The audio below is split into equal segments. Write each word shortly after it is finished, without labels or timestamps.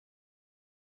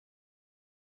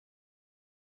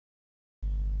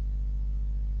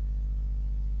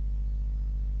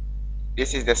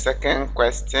This is the second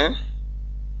question.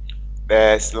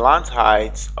 The slant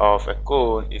height of a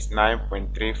cone is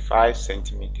 9.35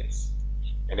 centimeters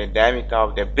and the diameter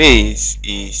of the base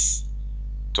is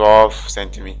 12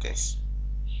 centimeters.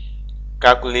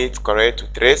 Calculate correct to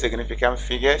three significant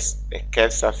figures the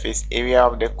curved surface area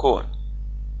of the cone.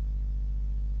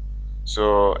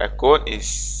 So a cone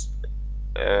is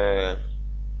a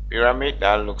pyramid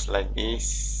that looks like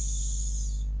this.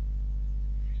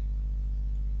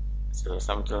 So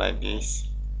something like this.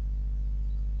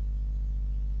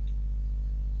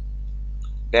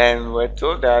 Then we're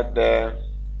told that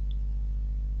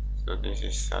so this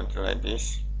is something like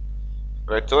this.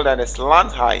 We're told that the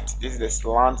slant height, this is the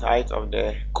slant height of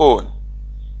the cone,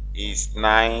 is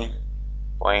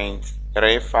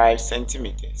 9.35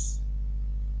 centimeters.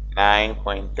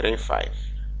 9.35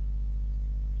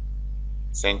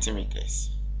 centimeters.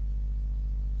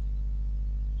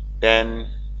 Then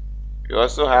we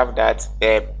also have that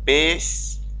the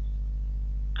base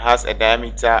has a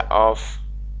diameter of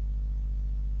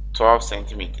 12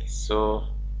 centimeters. So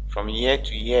from here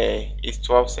to here is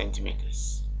 12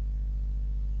 centimeters.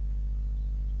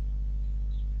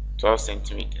 12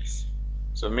 centimeters.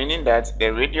 So meaning that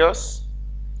the radius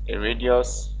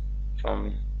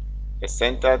from the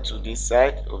center to this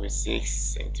side will be 6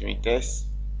 centimeters.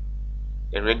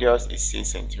 The radius is 6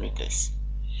 centimeters.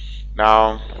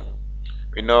 Now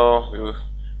we know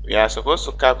we are supposed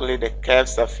to calculate the curved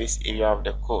surface area of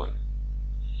the cone.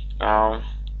 Now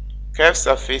curved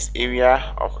surface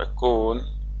area of a cone,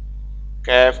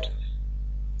 curved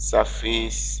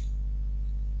surface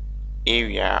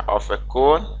area of a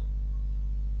cone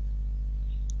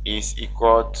is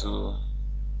equal to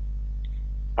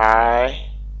pi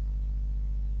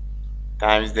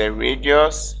times the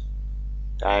radius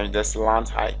times the slant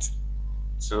height.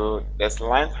 So the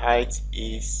slant height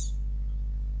is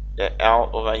the L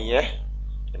over here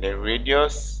and the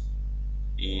radius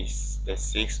is the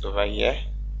 6 over here.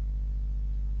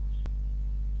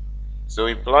 So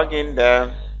we plug in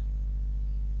the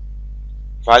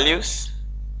values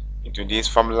into this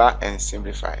formula and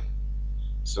simplify.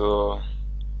 So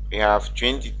we have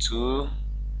 22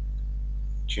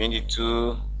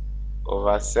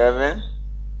 over 7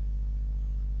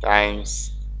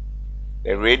 times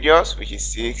the radius, which is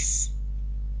 6,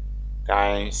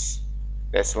 times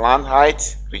the slant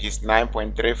height, which is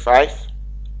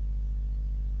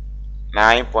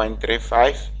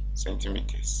 9.35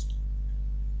 centimeters.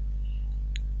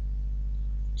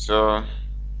 So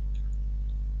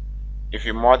if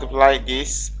you multiply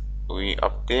this, we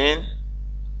obtain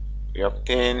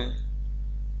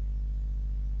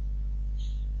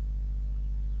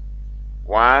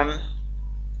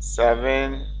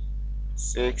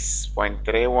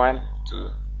 176.31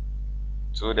 to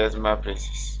 2 decimal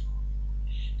places.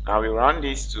 Now we run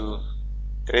this to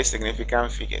three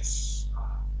significant figures.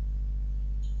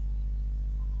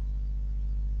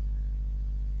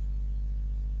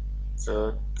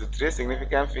 So the three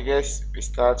significant figures, we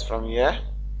start from here.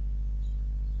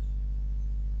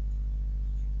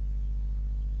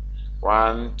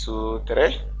 1, 2,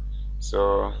 3.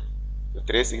 So the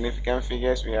three significant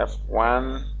figures, we have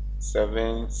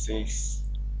 176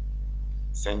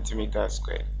 centimeters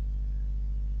squared.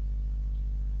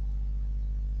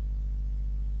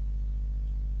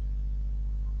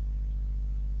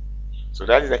 So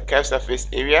that is the curved surface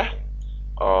area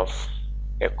of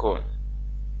a cone.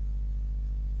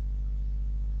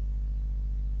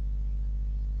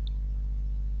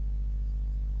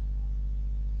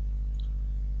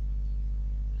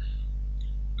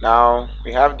 Now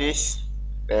we have this,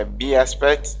 the B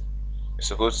aspect. We're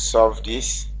supposed to solve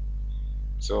this.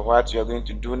 So what we are going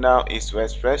to do now is to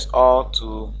express all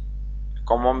to a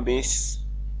common base,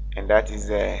 and that is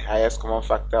the highest common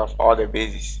factor of all the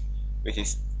bases, which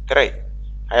is 3.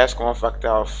 Highest common factor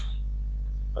of,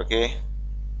 okay,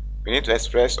 we need to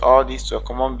express all these to a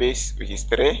common base, which is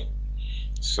 3.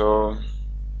 So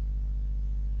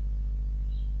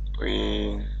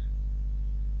we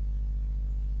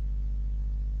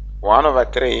 1 over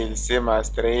 3 is the same as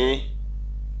 3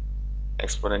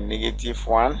 exponent negative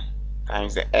 1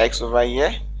 times the x over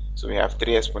here. So we have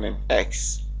 3 exponent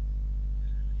x.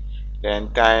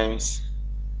 Then times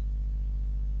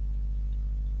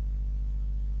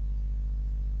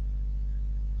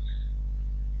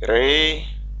three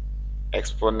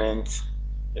exponent,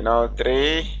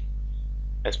 3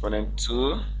 exponent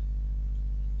 2.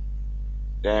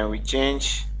 Then we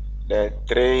change the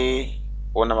 3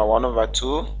 whole number 1 over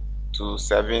 2 to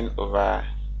 7 over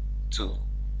 2.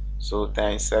 So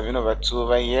times 7 over 2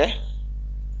 over here.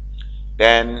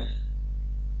 Then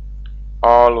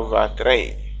all over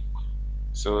 3.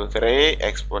 So 3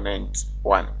 exponent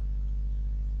 1.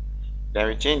 Then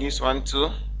we change this one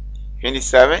to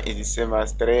 27 is the same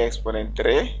as 3 exponent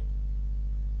 3.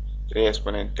 3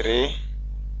 exponent 3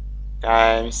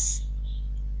 times,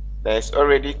 there's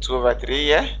already 2 over 3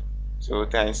 here, so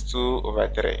times 2 over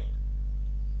 3.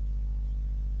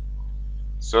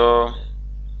 So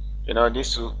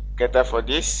this will cater for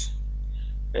this,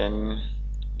 then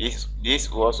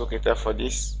this will also cater for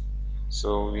this.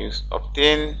 So we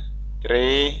obtain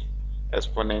 3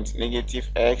 exponent negative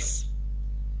x,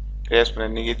 3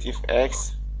 exponent negative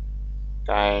x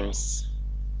times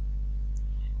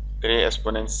 3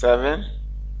 exponent 7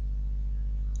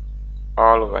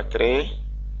 all over 3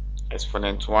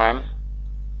 exponent 1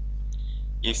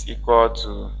 is equal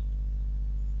to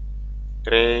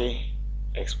 3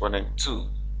 exponent 2.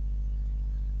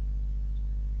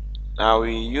 Now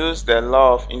we use the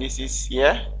law of indices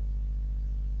here.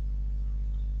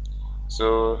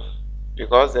 So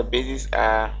because the bases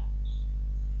are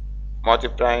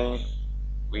multiplying,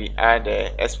 we add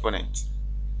the exponent.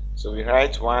 So we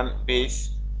write one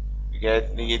base, we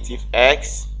get negative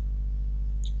x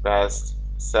plus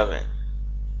 7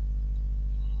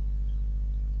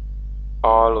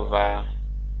 all over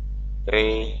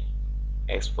 3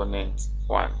 exponent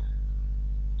 1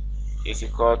 is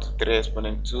equal to 3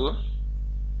 exponent 2.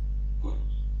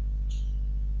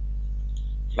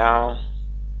 Now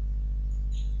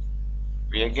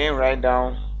we again write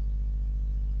down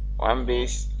one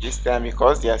base, this time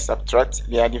because they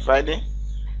are dividing,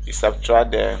 we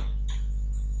subtract the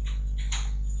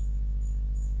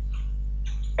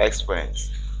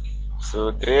exponents.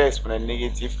 So 3 exponent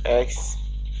negative x,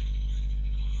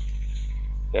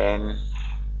 then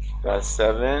plus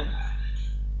 7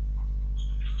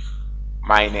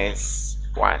 minus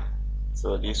 1.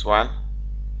 So this one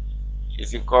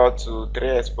is equal to 3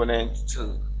 exponent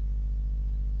 2.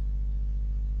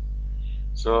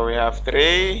 So we have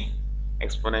 3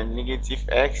 exponent negative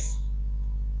x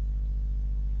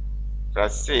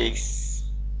plus 6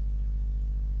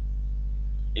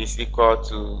 is equal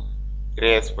to 3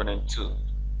 exponent 2.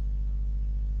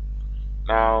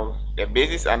 Now the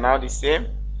bases are now the same,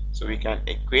 so we can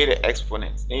equate the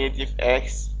exponents. Negative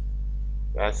x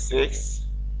plus 6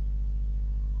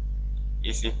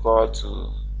 is equal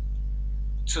to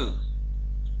 2.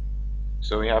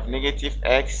 So we have negative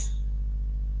x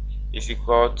is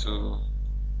equal to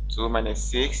 2 minus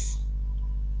 6.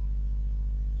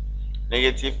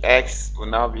 Negative x will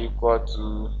now be equal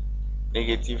to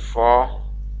negative 4.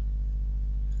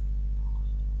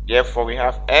 Therefore we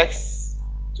have x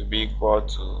to be equal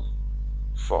to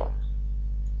 4.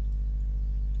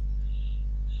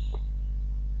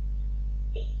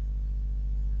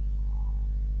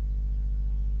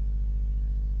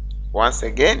 Once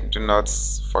again, do not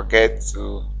forget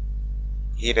to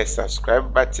hit the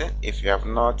subscribe button if you have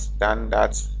not done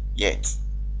that yet.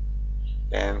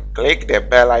 Then click the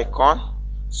bell icon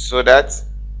so that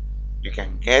you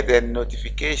can get the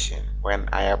notification when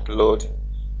I upload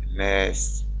the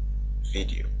next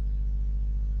video.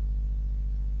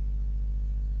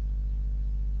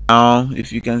 Now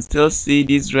if you can still see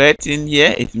this red thing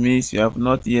here, it means you have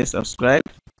not yet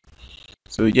subscribed.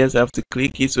 So you just have to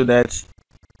click it so that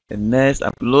the next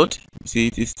upload, you see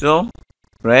it is still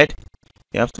red,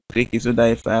 you have to click it so that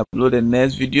if I upload the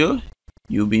next video,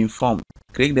 you'll be informed.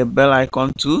 Click the bell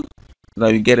icon too so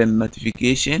that you get a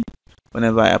notification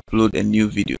whenever I upload a new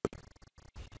video.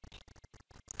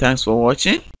 Thanks for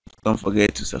watching. Don't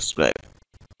forget to subscribe.